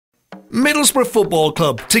Middlesbrough Football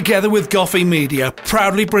Club, together with Goffy Media,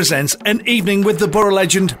 proudly presents an evening with the Borough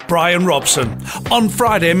legend Bryan Robson on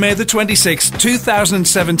Friday, May the 26th,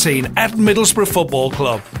 2017 at Middlesbrough Football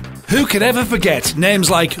Club. Who could ever forget names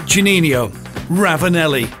like Juninho,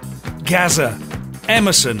 Ravanelli, Gazza,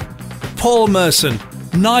 Emerson, Paul Merson,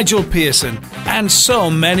 Nigel Pearson, and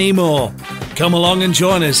so many more. Come along and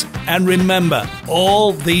join us and remember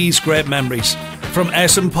all these great memories. From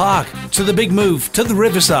Ayresome Park to the big move to the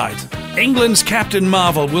Riverside, England's Captain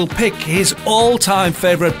Marvel will pick his all-time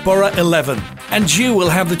favourite Borough 11, and you will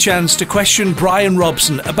have the chance to question Bryan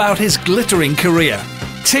Robson about his glittering career.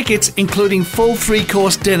 Tickets including full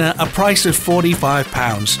three-course dinner, a price of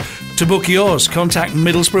 £45. To book yours, contact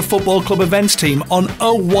Middlesbrough Football Club events team on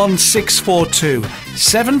 01642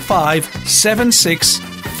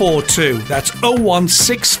 757642. That's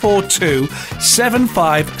 01642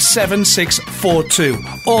 757642.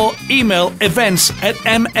 Or email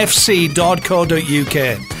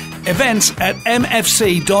events@mfc.co.uk.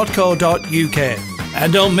 events@mfc.co.uk.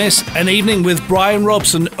 And don't miss an evening with Bryan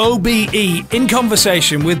Robson OBE in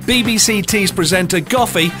conversation with BBC Tees presenter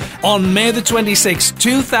Goffy on May the 26th,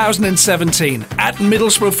 2017 at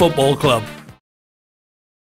Middlesbrough Football Club.